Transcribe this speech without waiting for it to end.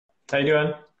How you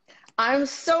doing? I'm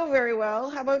so very well.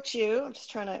 How about you? I'm just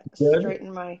trying to Good.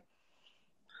 straighten my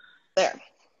there.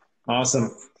 Awesome.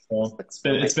 So Looks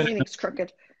where my it's been painting's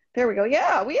crooked. There we go.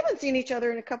 Yeah, we haven't seen each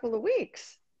other in a couple of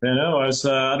weeks. I know I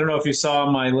don't know if you saw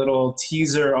my little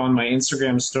teaser on my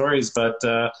Instagram stories, but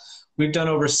we've done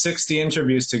over 60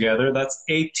 interviews together. That's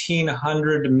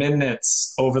 1,800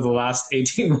 minutes over the last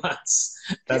 18 months.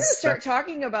 They're gonna That's start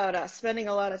talking about us spending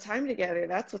a lot of time together.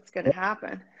 That's what's gonna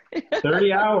happen.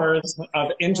 30 hours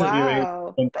of interviewing.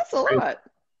 Wow, that's a lot.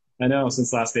 I know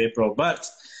since last April, but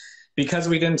because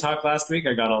we didn't talk last week,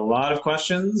 I got a lot of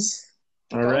questions.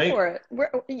 All Go right. for it.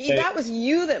 That was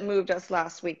you that moved us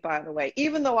last week, by the way.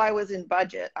 Even though I was in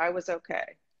budget, I was okay.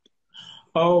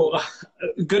 Oh,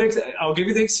 I'll give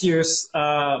you the excuse.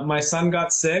 My son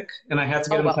got sick, and I had to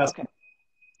get Oh him well, tested. okay.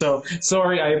 So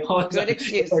sorry, I Good apologize.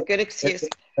 excuse. Good excuse.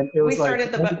 It was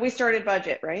like, We started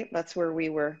budget, right? That's where we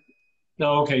were.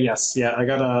 no, okay, yes, yeah, I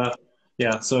got a,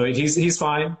 yeah. So he's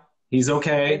fine. He's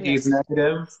okay. He's Goodness.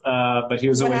 negative, but he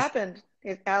was What away happened?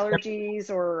 Allergies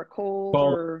or a cold from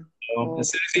or home. As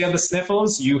oh, soon as you have the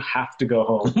sniffles, you have to go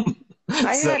home.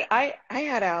 So I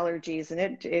had allergies and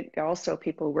it also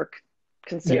people were yeah,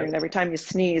 considering every time you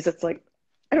sneeze, it's like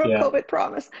I don't yeah, COVID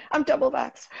promise. I'm double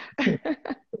vaxxed.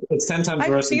 it's 10 times I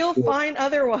worse than feel flu. fine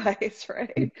otherwise,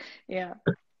 right? Yeah.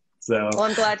 So Well,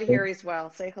 I'm glad to hear he's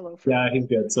well. Say hello for yeah, me. he's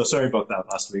good. So sorry about that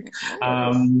last week. No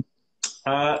worries.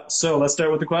 Um, so let's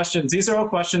start with the questions. These are all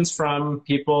questions from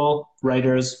people,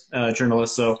 writers,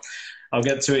 journalists. So I'll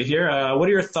get to it here. What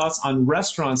are your thoughts on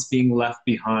restaurants being left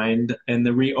behind in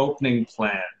the reopening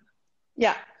plan?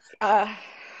 Yeah.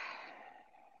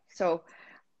 So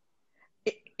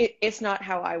it's not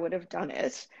how I would have done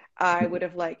it. I would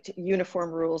have liked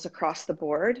uniform rules across the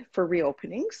board for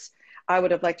reopenings. I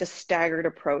would have liked a staggered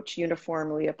approach,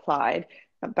 uniformly applied,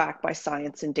 backed by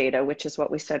science and data, which is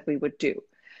what we said we would do.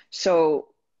 So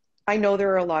I know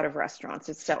there are a lot of restaurants.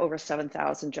 It's over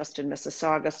 7,000 just in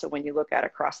Mississauga. So when you look at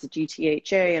across the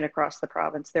GTHA and across the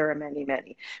province, there are many,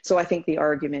 many. So I think the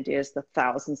argument is the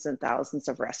thousands and thousands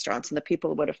of restaurants and the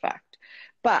people it would affect.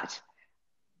 But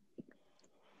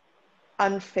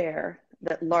unfair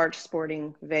that large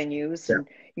sporting venues Yeah.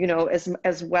 and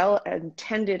as well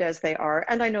intended as they are,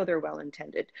 and I know they're well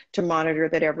intended to monitor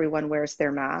that everyone wears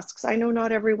their masks. I know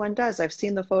not everyone does. I've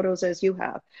seen the photos as you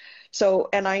have. So,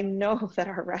 and I know that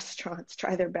our restaurants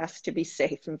try their best to be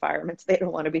safe environments. They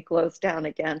don't want to be closed down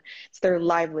again. It's their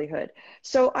livelihood.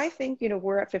 So I think,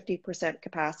 we're at 50%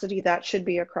 capacity. That should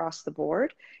be across the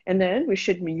board. And then we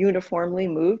should uniformly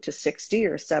move to 60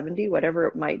 or 70, whatever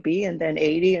it might be, and then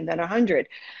 80 and then 100.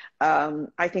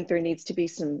 I think there needs to be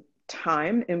some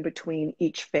time in between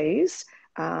each phase.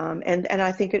 And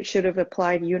I think it should have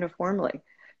applied uniformly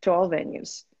to all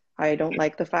venues. I don't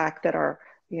like the fact that our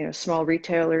small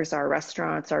retailers, our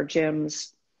restaurants, our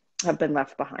gyms have been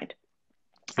left behind.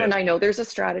 Yeah. And I know there's a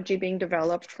strategy being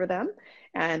developed for them.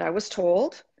 And I was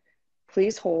told,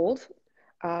 please hold,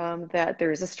 that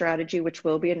there is a strategy which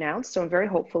will be announced. So I'm very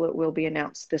hopeful it will be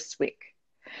announced this week.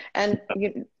 And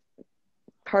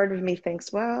part of me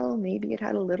thinks, well, maybe it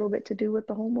had a little bit to do with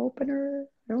the home opener.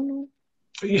 I don't know.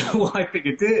 Yeah, well, I think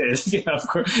it did. Yeah, of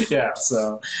course. Yeah.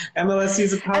 So MLSC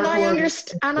is a And powerful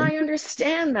I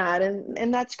understand that,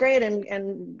 and that's great,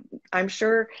 and I'm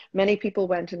sure many people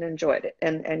went and enjoyed it,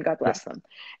 and God bless them.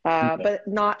 yeah, But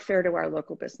not fair to our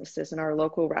local businesses and our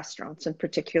local restaurants in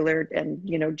particular, and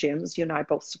gyms. You and I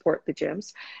both support the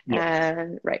gyms, yeah,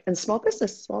 and right, and small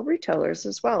business, small retailers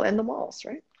as well, and the malls,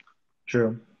 right?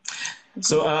 true. Mhm.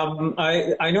 So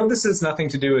I know this has nothing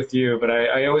to do with you, but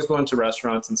I always go into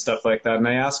restaurants and stuff like that, and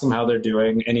I ask them how they're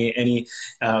doing. Any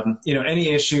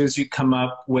issues you come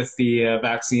up with the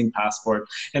vaccine passport.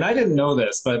 And I didn't know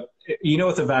this, but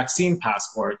with the vaccine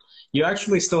passport, you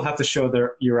actually still have to show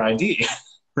your ID, Yeah,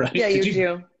 right? Did you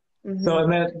you? do. So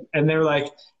Hmm. and they're like,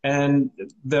 and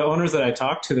the owners that I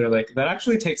talked to, they're like, that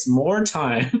actually takes more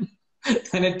time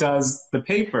than it does the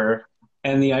paper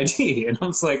and the ID. And I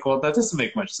was like, well, that doesn't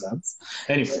make much sense.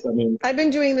 Anyways, I mean, I've been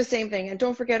doing the same thing. And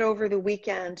don't forget, over the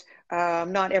weekend,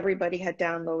 not everybody had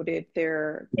downloaded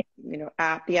their,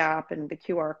 the app and the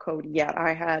QR code yet.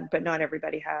 I had, but not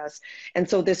everybody has. And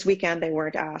so this weekend they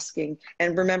weren't asking.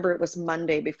 And remember, it was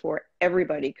Monday before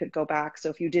everybody could go back. So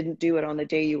if you didn't do it on the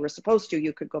day you were supposed to,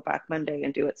 you could go back Monday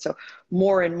and do it. So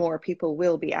more and more people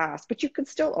will be asked. But you can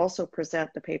still also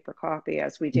present the paper copy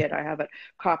as we did. I have a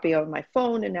copy on my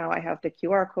phone, and now I have the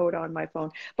QR code on my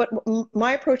phone. But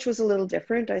my approach was a little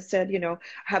different. I said,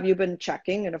 have you been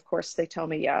checking? And of course they tell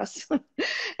me yes.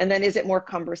 And then, is it more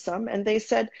cumbersome? And they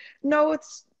said, no,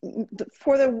 it's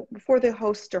for the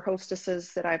host or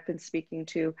hostesses that I've been speaking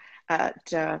to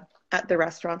at at the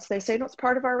restaurants. They say, no, it's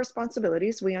part of our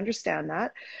responsibilities. We understand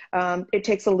that. It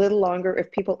takes a little longer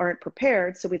if people aren't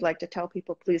prepared. So we'd like to tell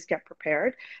people, please get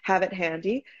prepared, have it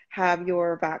handy, have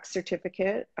your vax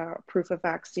certificate, proof of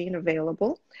vaccine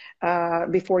available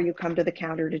before you come to the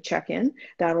counter to check in.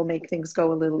 That'll make things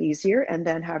go a little easier. And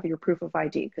then have your proof of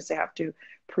ID, because they have to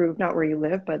prove not where you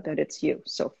live, but that it's you.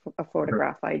 So a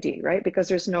photograph ID, right? Because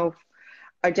there's no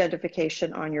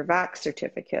identification on your vax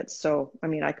certificate. So, I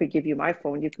mean, I could give you my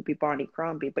phone, you could be Bonnie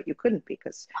Crombie, but you couldn't,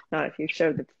 because not if you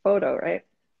showed the photo, right?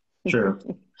 Sure.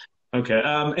 Okay.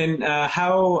 And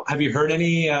how have you heard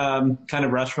any kind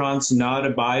of restaurants not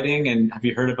abiding, and have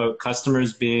you heard about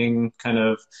customers being kind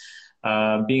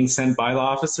of being sent by law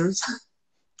officers?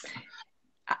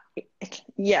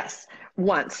 Yes,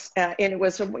 once. And it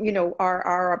was, you know,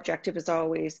 our objective is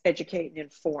always educate and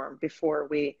inform before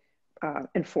we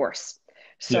enforce.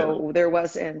 So there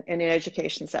was an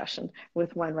education session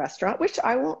with one restaurant, which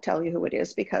I won't tell you who it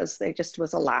is because they just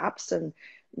was a lapse, and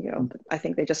you know, I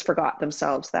think they just forgot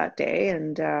themselves that day,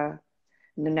 and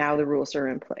now the rules are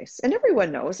in place and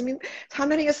everyone knows. I mean, how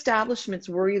many establishments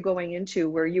were you going into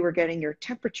where you were getting your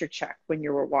temperature checked when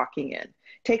you were walking in?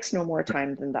 Takes no more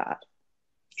time than that.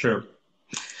 Sure.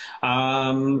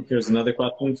 Here's another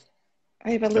question.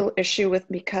 I have a little issue with,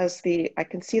 because I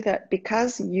can see that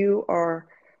because you are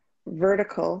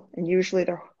vertical and usually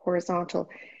they're horizontal,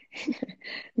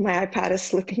 my iPad is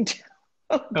slipping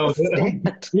down. Oh,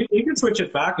 you can switch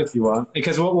it back if you want,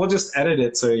 because we'll just edit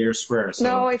it so you're square. So.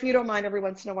 No, if you don't mind, every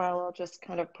once in a while I'll just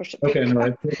kind of push it back. Okay,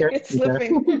 no, It's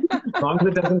slipping. As long as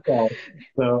it doesn't fall.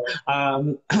 So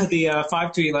the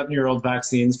 5 to 11-year-old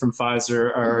vaccines from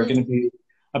Pfizer are going to be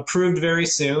approved very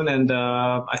soon, and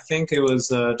I think it was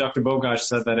Dr. Bogosh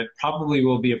said that it probably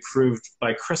will be approved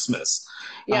by Christmas.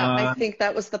 Yeah, I think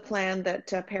that was the plan, that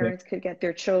parents could get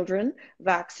their children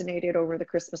vaccinated over the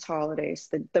Christmas holidays,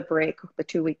 the break, the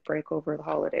 2-week break over the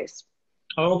holidays.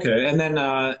 Okay, and then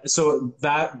so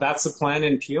that's the plan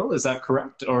in Peel, is that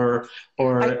correct?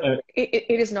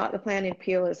 It is not. The plan in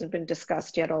Peel hasn't been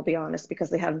discussed yet, I'll be honest, because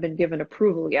they haven't been given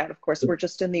approval yet. Of course, we're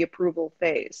just in the approval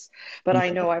phase. But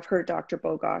I know I've heard Dr.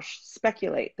 Bogosh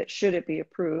speculate that should it be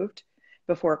approved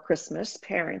before Christmas,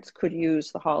 parents could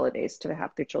use the holidays to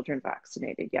have their children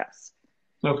vaccinated, yes.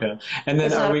 Okay, and then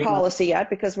it's not a policy yet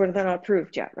because they're not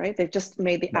approved yet, right? They've just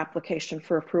made the application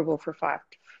for approval for 5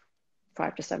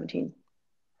 to 17.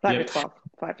 5 to 12.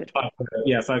 5 to 12.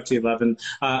 Yeah, 5 to 11.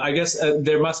 I guess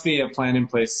there must be a plan in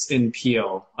place in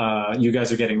Peel. You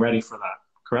guys are getting ready for that,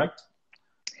 correct?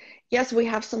 Yes, we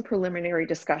have some preliminary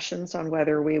discussions on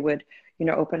whether we would, you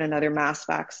know, open another mass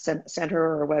vac center,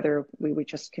 or whether we would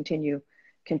just continue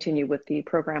with the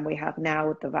program we have now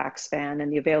with the Vax Van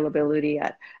and the availability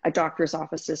at doctor's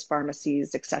offices,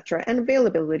 pharmacies, et cetera, and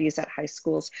availabilities at high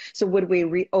schools. So would we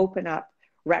reopen up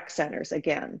rec centers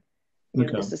again? You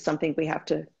know, this is something we have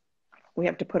to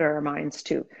put our minds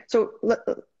to. So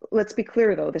let's be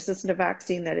clear, though, this isn't a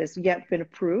vaccine that has yet been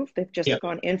approved. They've just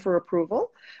gone in for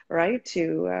approval, right,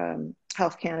 to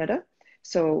Health Canada.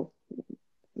 So,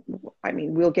 I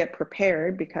mean, we'll get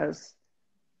prepared because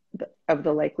of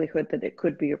the likelihood that it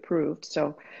could be approved.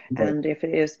 So, and if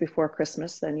it is before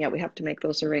Christmas, then yeah, we have to make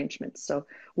those arrangements. So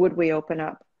would we open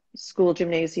up school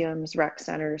gymnasiums, rec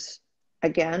centers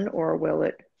again, or will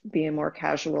it be a more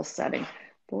casual setting?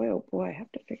 Boy, oh boy, I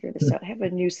have to figure this out. I have a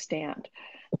new stand.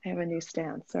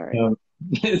 Sorry.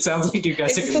 It sounds like you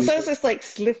guys are sometimes it's like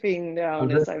slipping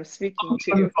down as I'm speaking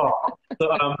to you. So,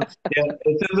 yeah,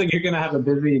 it sounds like you're going to have a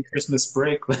busy Christmas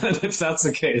break then, if that's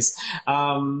the case.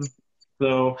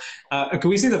 So can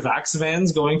we see the Vax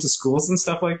vans going to schools and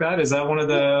stuff like that? Is that one of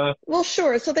the... Well,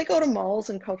 sure. So they go to malls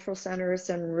and cultural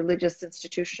centers and religious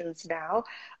institutions now.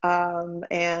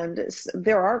 And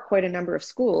there are quite a number of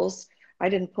schools. I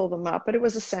didn't pull them up, but it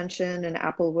was Ascension and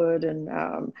Applewood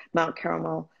and Mount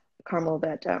Carmel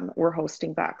that were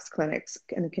hosting Vax clinics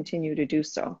and continue to do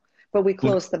so. But we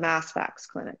closed the mass Vax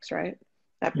clinics, right?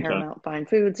 At Paramount Fine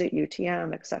Foods, at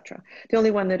UTM, et cetera. The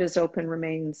only one that is open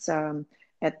remains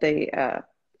at the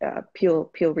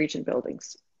Peel Region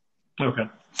buildings. Okay.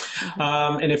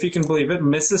 And if you can believe it,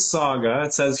 Mississauga,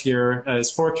 it says here,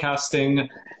 is forecasting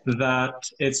that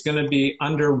it's going to be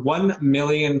under 1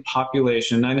 million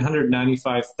population,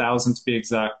 995,000 to be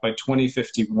exact, by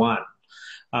 2051.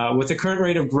 With the current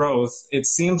rate of growth, it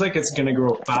seems like it's going to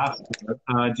grow faster.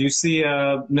 Do you see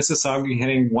Mississauga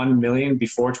hitting 1 million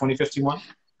before 2051?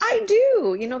 I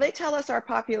do. You know, they tell us our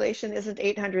population isn't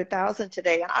 800,000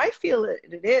 today, and I feel that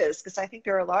it is because I think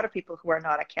there are a lot of people who are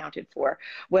not accounted for,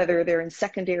 whether they're in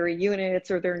secondary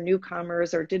units or they're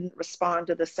newcomers or didn't respond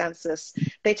to the census.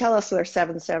 They tell us they're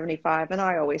 775, and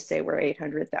I always say we're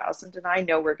 800,000, and I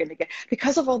know we're going to get,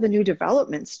 because of all the new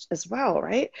developments as well,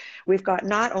 right? We've got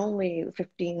not only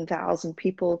 15,000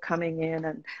 people coming in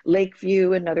and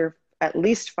Lakeview, another at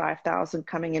least 5,000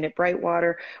 coming in at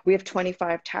Brightwater. We have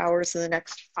 25 towers in the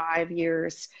next 5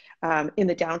 years in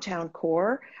the downtown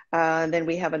core. And then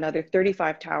we have another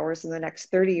 35 towers in the next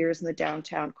 30 years in the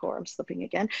downtown core. I'm slipping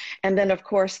again. And then, of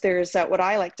course, there's what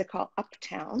I like to call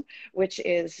Uptown, which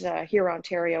is here,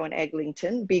 Ontario and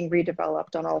Eglinton, being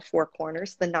redeveloped on all four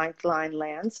corners, the Ninth Line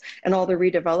lands, and all the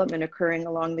redevelopment occurring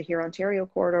along the here, Ontario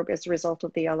corridor as a result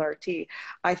of the LRT.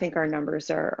 I think our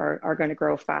numbers are going to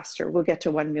grow faster. We'll get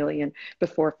to 1 million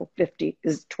before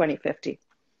 2050.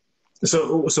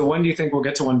 So when do you think we'll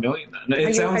get to 1 million then?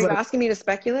 Are you asking me to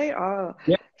speculate? Oh,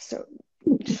 yeah. So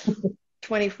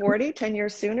 2040, 10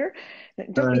 years sooner.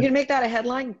 Don't you can make that a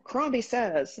headline? Crombie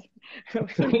says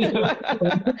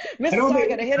Mississauga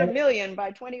to hit 1 million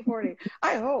by 2040.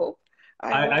 I hope.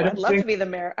 I'd love to be the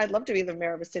mayor. I'd love to be the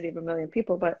mayor of a city of 1 million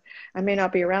people, but I may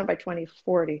not be around by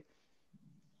 2040.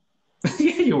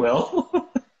 Yeah, you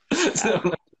will.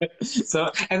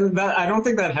 And that, I don't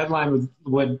think that headline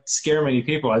would scare many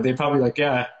people. They'd probably like,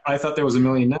 yeah, I thought there was 1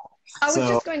 million now. I was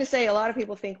just going to say, a lot of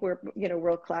people think we're,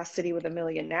 world-class city with 1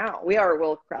 million now. We are a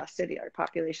world-class city. Our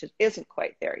population isn't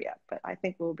quite there yet, but I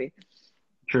think we'll be.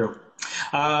 True.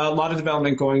 A lot of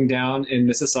development going down in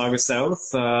Mississauga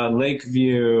South,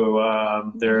 Lakeview.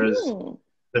 There's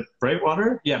the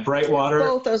Brightwater. Yeah, Brightwater.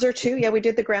 Both those are two. Yeah, we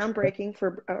did the groundbreaking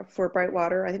for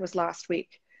Brightwater. I think it was last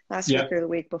week. Last week or the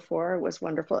week before. It was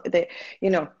wonderful.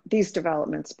 These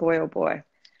developments, boy, oh boy,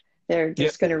 they're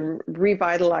just going to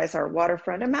revitalize our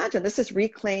waterfront. Imagine, this is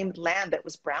reclaimed land that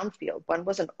was brownfield. One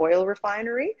was an oil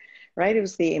refinery, right? It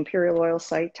was the Imperial Oil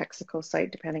site, Texaco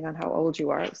site, depending on how old you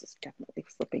are. This is definitely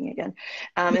flipping again.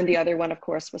 And the other one, of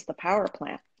course, was the power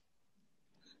plant.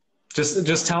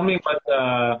 Just tell me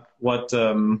what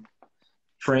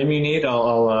frame you need.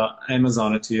 I'll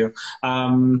Amazon it to you.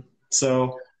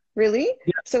 Really?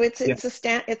 Yeah. So it's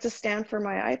a stand for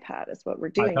my iPad is what we're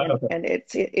doing, and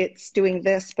it's doing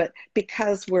this, but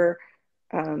because we're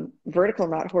vertical,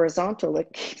 not horizontal,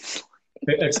 it keeps.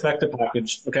 Expect a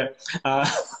package. Okay.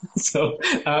 So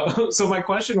my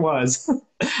question was,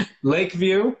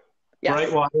 Lakeview,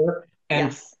 Brightwater,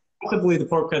 and possibly the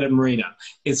Port Credit Marina.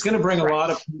 It's going to bring a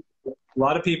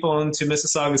lot of people into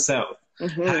Mississauga South.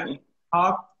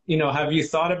 Have you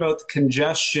thought about the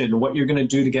congestion, what you're going to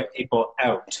do to get people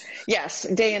out? Yes,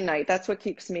 day and night. That's what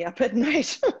keeps me up at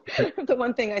night. The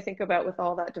one thing I think about with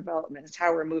all that development is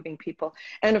how we're moving people.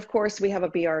 And of course, we have a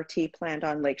BRT planned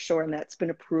on Lakeshore, and that's been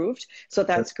approved. So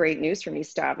that's great news from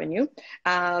East Avenue.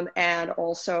 And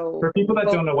also, for people that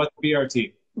don't know, what's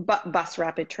BRT? Bus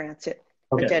rapid transit,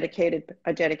 a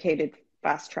dedicated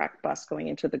fast track bus going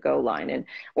into the GO line, and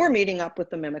we're meeting up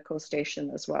with the Mimico station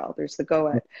as well. There's the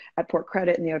GO at Port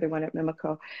Credit and the other one at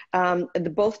Mimico.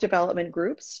 Both development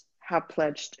groups have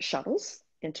pledged shuttles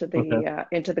into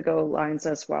the GO lines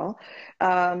as well.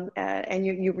 And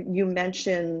you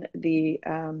mentioned the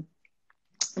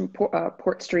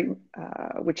Port Street,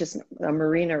 which is a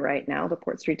marina right now, the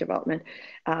Port Street development,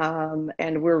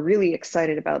 and we're really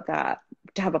excited about that,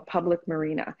 to have a public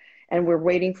marina. And we're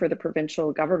waiting for the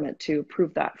provincial government to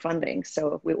approve that funding.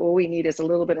 So all we need is a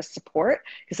little bit of support,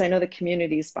 because I know the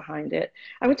community's behind it.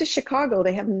 I went to Chicago.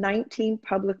 They have 19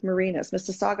 public marinas.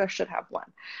 Mississauga should have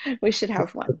one. We should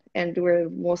have one. And we're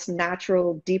the most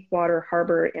natural deep water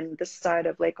harbor in this side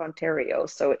of Lake Ontario.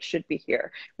 So it should be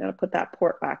here. We're going to put that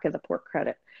port back in the Port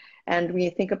Credit. And when you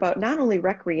think about not only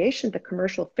recreation, the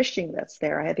commercial fishing that's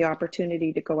there, I had the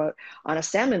opportunity to go out on a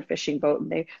salmon fishing boat,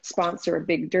 and they sponsor a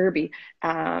big derby.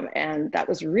 And that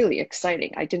was really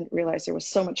exciting. I didn't realize there was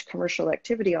so much commercial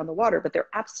activity on the water, but there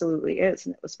absolutely is.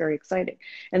 And it was very exciting.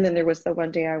 And then there was the one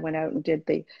day I went out and did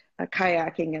the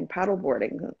kayaking and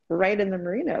paddleboarding right in the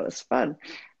marina. It was fun.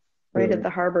 Right at the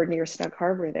harbor, near Snug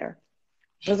Harbor there.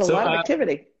 There's a lot of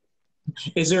activity.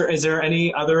 Is there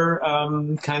any other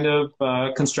kind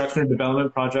of construction or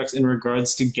development projects in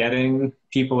regards to getting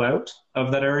people out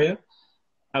of that area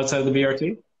outside of the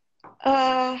BRT?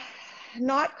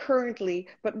 Not currently,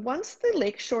 but once the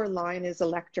Lakeshore line is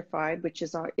electrified, which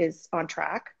is on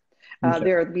track,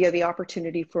 there will be the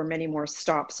opportunity for many more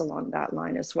stops along that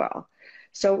line as well.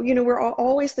 So, we're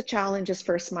always, the challenge is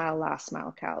first mile, last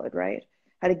mile, Khaled, right?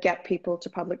 How to get people to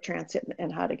public transit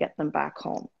and how to get them back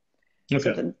home.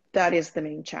 So Okay. that is the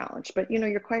main challenge. But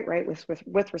you're quite right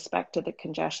with respect to the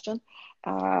congestion,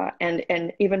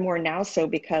 and even more now so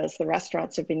because the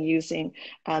restaurants have been using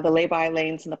the lay-by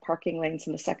lanes and the parking lanes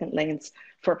and the second lanes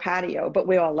for patio. But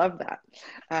we all love that,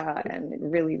 and it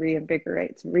really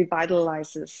reinvigorates,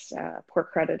 revitalizes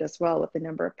Port Credit as well with the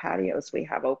number of patios we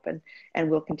have open and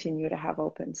will continue to have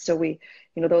open. So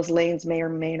those lanes may or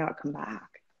may not come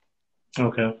back.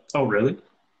 Okay. Oh, really?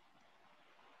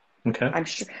 Okay.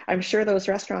 I'm sure those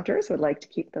restaurateurs would like to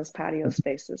keep those patio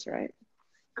spaces, right?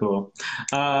 Cool.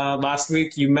 Last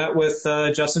week you met with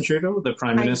Justin Trudeau, the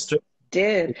Prime I Minister.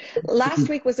 did. Last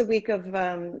week was a week of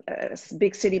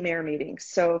big city mayor meetings.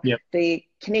 So Yep. the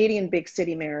Canadian big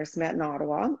city mayors met in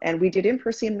Ottawa, and we did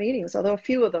in-person meetings. Although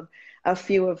a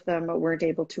few of them weren't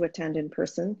able to attend in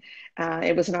person.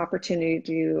 It was an opportunity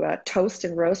to toast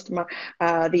and roast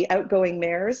the outgoing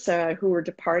mayors who were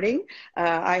departing.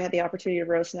 I had the opportunity to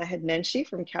roast Naheed Nenshi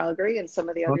from Calgary, and some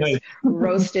of the others Okay.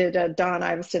 roasted Don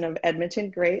Iveson of Edmonton.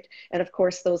 Great. And of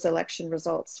course, those election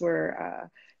results were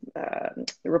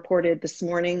reported this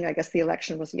morning. I guess the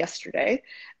election was yesterday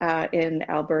in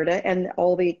Alberta, and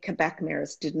all the Quebec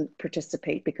mayors didn't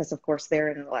participate because, of course, they're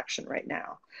in an election right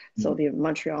now. So the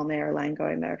Montreal mayor,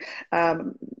 Langoy mayor,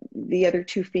 the other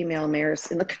two female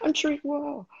mayors in the country,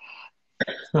 whoa,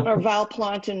 are Val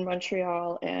Plante in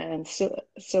Montreal and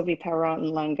Sylvie Perron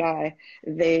in Languy.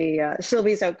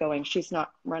 Sylvie's outgoing; she's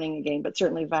not running again, but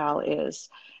certainly Val is,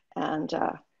 and.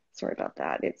 Sorry about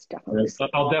that. It's definitely Yes.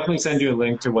 I'll definitely send you a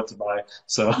link to what to buy.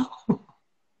 So,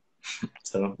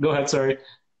 so go ahead. Sorry,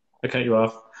 I cut you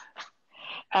off.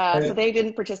 so they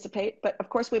didn't participate, but of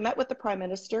course we met with the Prime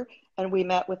Minister and we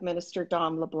met with Minister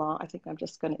Dom LeBlanc. I think I'm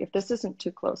just going to, if this isn't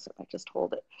too close, if I just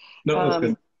hold it. No, that's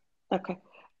good. Okay.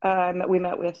 We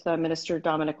met with Minister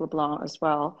Dominic LeBlanc as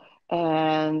well.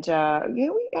 And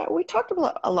we talked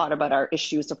a lot about our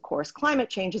issues, of course. Climate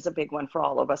change is a big one for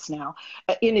all of us now,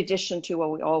 in addition to what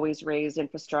we always raise: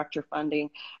 infrastructure funding,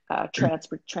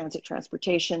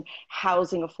 transportation,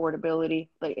 housing affordability,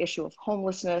 the issue of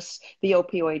homelessness, the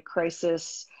opioid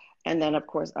crisis, and then, of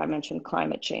course, I mentioned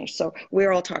climate change. So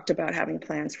we're all talked about having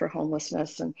plans for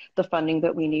homelessness and the funding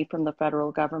that we need from the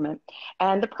federal government.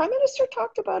 And the Prime Minister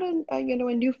talked about a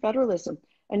new federalism,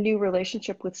 a new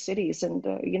relationship with cities. And,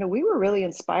 we were really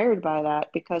inspired by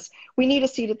that because we need a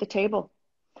seat at the table.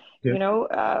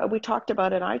 Yeah. We talked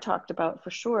about, and I talked about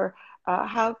for sure,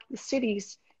 how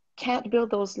cities can't build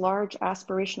those large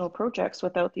aspirational projects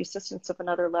without the assistance of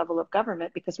another level of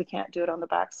government, because we can't do it on the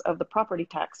backs of the property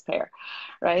taxpayer,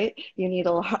 right? You need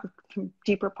a lot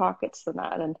deeper pockets than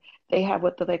that. And they have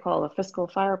what they call a fiscal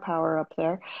firepower up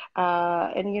there.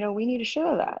 And we need to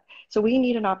show that. So we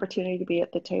need an opportunity to be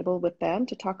at the table with them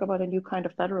to talk about a new kind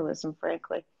of federalism,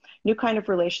 frankly, new kind of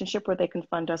relationship where they can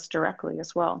fund us directly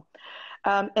as well.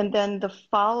 And then the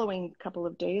following couple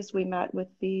of days, we met with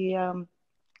the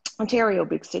Ontario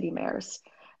big city mayors.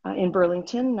 In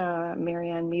Burlington,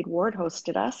 Marianne Mead Ward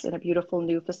hosted us in a beautiful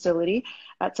new facility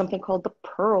at something called the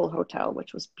Pearl Hotel,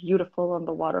 which was beautiful on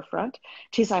the waterfront.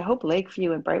 Geez, I hope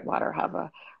Lakeview and Brightwater have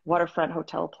a waterfront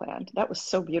hotel planned. That was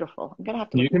so beautiful. I'm going to have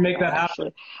to You look can into make that, that happen.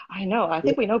 actually. I know. I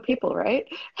think we know people, right?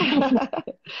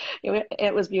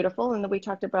 It was beautiful. And then we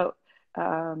talked about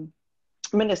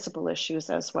municipal issues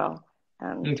as well.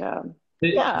 And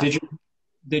yeah. Did you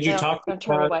did you talk to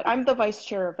Ontario-wide. I'm the vice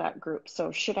chair of that group.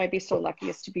 So should I be so lucky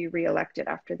as to be reelected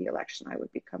after the election, I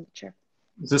would become the chair.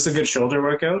 Is this a good shoulder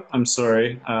workout? I'm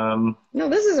sorry. No,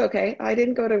 this is okay. I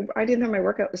didn't have my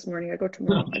workout this morning. I go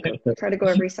tomorrow. Try to go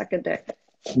every second day.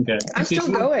 Okay. I'm still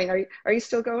going. Are you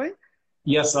still going?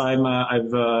 Yes, I'm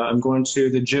going to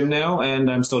the gym now,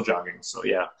 and I'm still jogging. So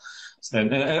yeah,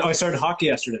 and I started hockey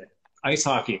yesterday, ice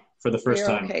hockey for the first You're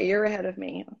time. okay. You're ahead of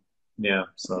me. Yeah,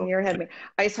 so You're ahead of me.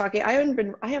 Ice hockey. I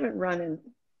haven't run in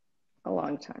a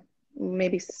long time.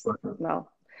 Maybe,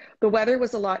 well, the weather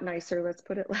was a lot nicer. Let's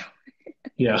put it that way.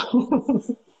 yeah.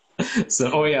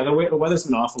 So, oh yeah, the weather's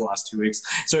been awful the last 2 weeks.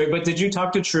 Sorry, but did you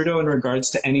talk to Trudeau in regards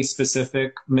to any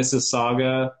specific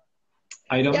Mississauga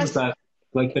items Yes. that,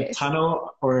 like the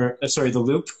tunnel or sorry, the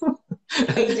loop?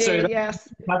 I did, Sorry, yes.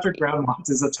 Patrick Brown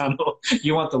wants is a tunnel.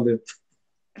 You want the loop.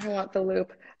 I want the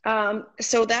loop.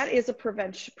 So that is a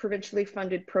provincially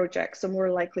funded project. So more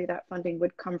likely that funding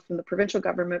would come from the provincial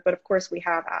government. But of course, we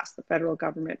have asked the federal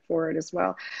government for it as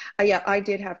well. Yeah, I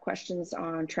did have questions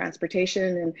on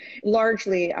transportation. And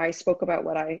largely, I spoke about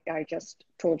what I just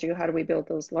told you. How do we build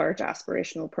those large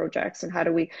aspirational projects? And how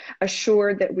do we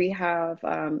assure that we have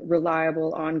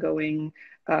reliable, ongoing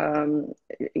um,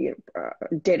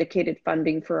 dedicated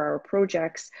funding for our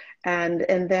projects. And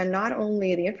then not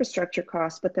only the infrastructure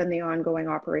costs, but then the ongoing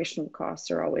operational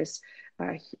costs are always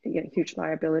huge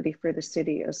liability for the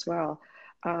city as well.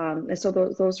 And so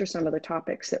those are some of the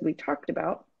topics that we talked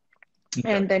about. Okay.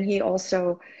 And then he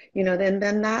also,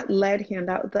 then that led him,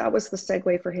 that was the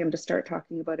segue for him to start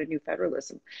talking about a new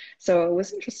federalism. So it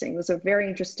was interesting. It was a very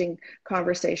interesting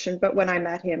conversation. But when I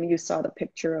met him, you saw the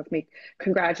picture of me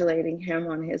congratulating him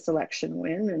on his election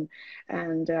win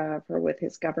and for with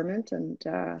his government. And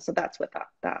so that's what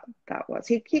that was.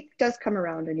 He does come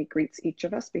around and he greets each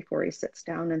of us before he sits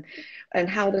down. And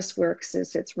how this works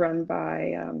is it's run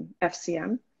by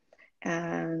FCM.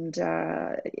 And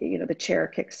the chair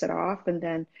kicks it off, and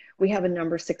then we have a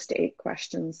number 6 to 8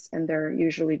 questions, and they're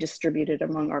usually distributed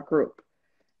among our group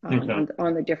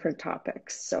on the different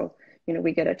topics. So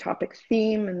we get a topic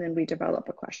theme, and then we develop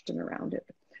a question around it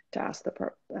to ask the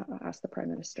prime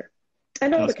minister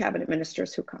and all the cabinet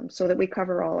ministers who come, so that we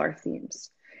cover all our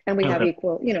themes. And we have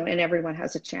equal, and everyone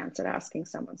has a chance at asking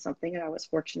someone something. And I was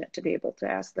fortunate to be able to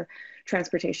ask the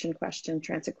transit question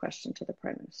to the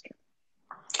prime minister.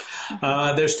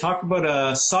 There's talk about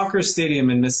a soccer stadium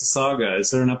in Mississauga. Is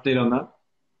there an update on that?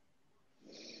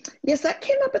 Yes, that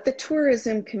came up at the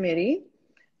tourism committee.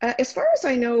 As far as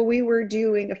I know, we were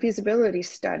doing a feasibility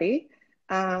study,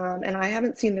 and I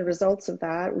haven't seen the results of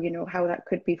that, how that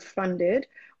could be funded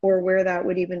or where that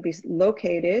would even be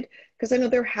located. Because I know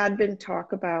there had been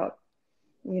talk about,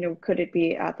 could it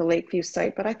be at the Lakeview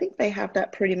site, but I think they have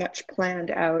that pretty much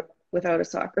planned out without a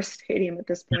soccer stadium at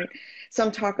this point.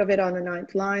 Some talk of it on the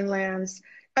Ninth Line lands.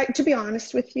 To be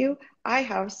honest with you, I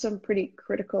have some pretty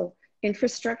critical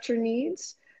infrastructure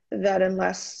needs that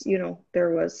unless,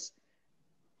 there was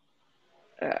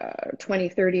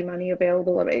 2030 money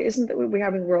available, isn't that we're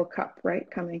having World Cup, right,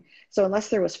 coming? So unless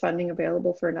there was funding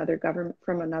available for another government,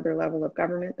 from another level of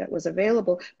government that was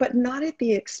available, but not at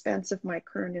the expense of my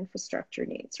current infrastructure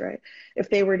needs, right? If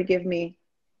they were to give me,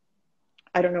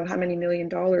 I don't know how many $1 million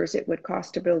it would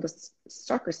cost to build a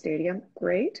soccer stadium,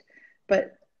 great,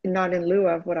 but not in lieu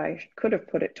of what I could have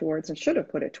put it towards and should have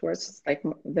put it towards, like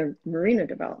the marina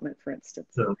development, for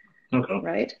instance. Sure. Okay.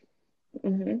 Right?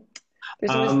 Mm-hmm.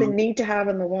 There's always the need to have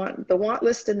and the want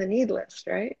list and the need list,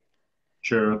 right?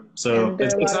 Sure. So and there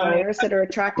are a lot of mayors that are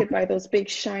attracted by those big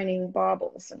shining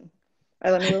baubles, and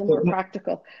I'm a little more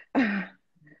practical.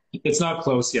 It's not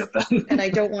close yet, then. And I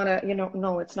don't want to,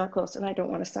 no, it's not close. And I don't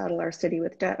want to saddle our city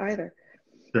with debt either.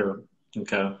 Sure.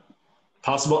 Okay.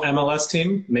 Possible MLS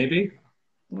team, maybe?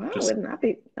 Wow,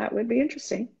 that would be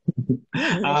interesting.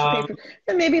 Then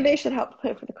maybe they should help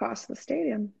pay for the cost of the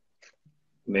stadium.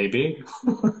 Maybe.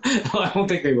 I don't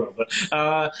think they will. But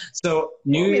so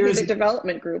Maybe Year's the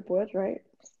development group would, right?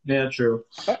 Yeah, true.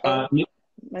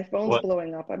 My phone's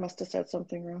blowing up. I must have said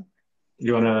something wrong.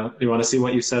 You wanna see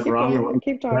what you said wrong? Or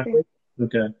keep talking.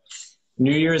 Okay.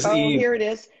 New Year's Eve. Here it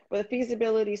is. Well, the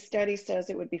feasibility study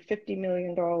says it would be $50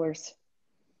 million. $50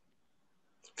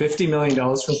 million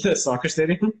for the soccer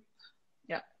stadium?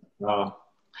 Yeah.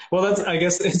 Well, I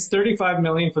guess it's $35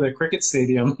 million for the cricket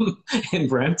stadium in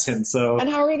Brampton. So. And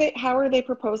how are they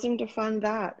proposing to fund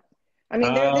that? I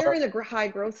mean, they're in a high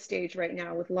growth stage right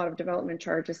now with a lot of development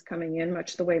charges coming in,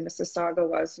 much the way Mississauga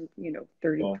was,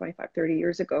 25, 30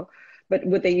 years ago. But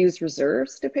would they use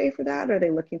reserves to pay for that? Or are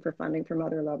they looking for funding from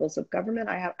other levels of government?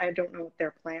 I don't know what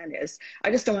their plan is.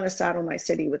 I just don't want to saddle my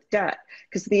city with debt,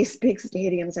 because these big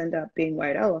stadiums end up being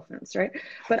white elephants, right?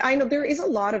 But I know there is a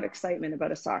lot of excitement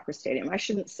about a soccer stadium. I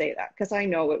shouldn't say that, because I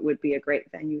know it would be a great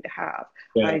venue to have.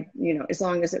 Yeah. As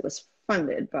long as it was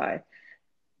funded by.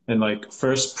 And like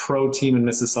first pro team in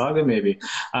Mississauga, maybe.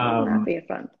 That'd be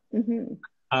fun.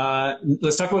 Mm-hmm.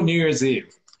 Let's talk about New Year's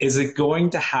Eve. Is it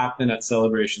going to happen at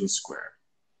Celebration Square?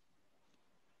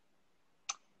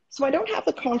 So I don't have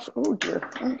the oh dear,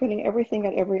 I'm getting everything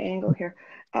at every angle here.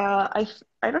 I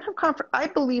don't have I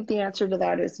believe the answer to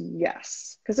that is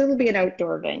yes, because it will be an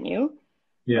outdoor venue,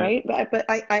 right? But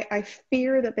I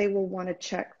fear that they will want to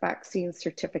check vaccine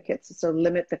certificates, so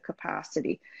limit the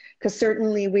capacity. Because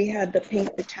certainly we had the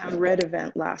Paint the Town Red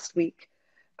event last week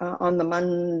on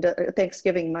the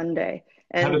Thanksgiving Monday,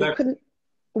 and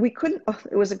we couldn't,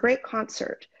 it was a great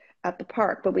concert at the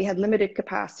park, but we had limited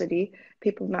capacity.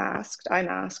 People masked, I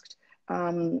masked,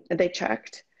 they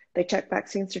checked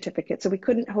vaccine certificates. So we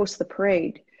couldn't host the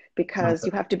parade because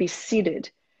you have to be seated,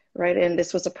 right? And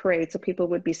this was a parade, so people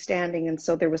would be standing. And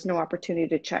so there was no opportunity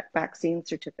to check vaccine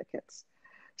certificates.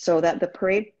 So that the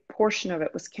parade portion of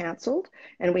it was canceled,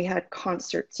 and we had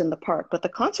concerts in the park. But the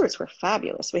concerts were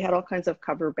fabulous. We had all kinds of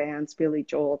cover bands, Billy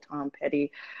Joel, Tom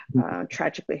Petty,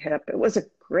 Tragically Hip. It was a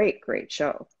great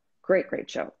show.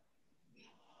 Great show.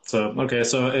 So, okay,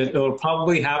 so it'll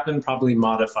probably happen, probably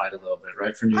modified a little bit,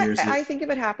 right, for New Year's Eve. I think if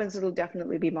it happens, it'll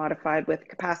definitely be modified with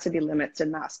capacity limits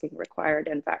and masking required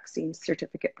and vaccine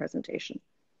certificate presentation.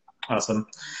 Awesome.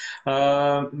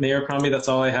 Mayor Crombie, that's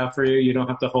all I have for you. You don't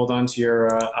have to hold on to your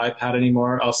iPad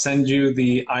anymore. I'll send you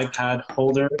the iPad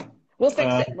holder. We'll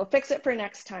fix Uh, it. We'll fix it for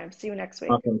next time. See you next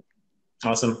week. awesome.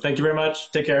 Awesome. Thank you very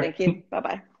much. Take care. Thank you. Bye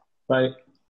bye. Bye.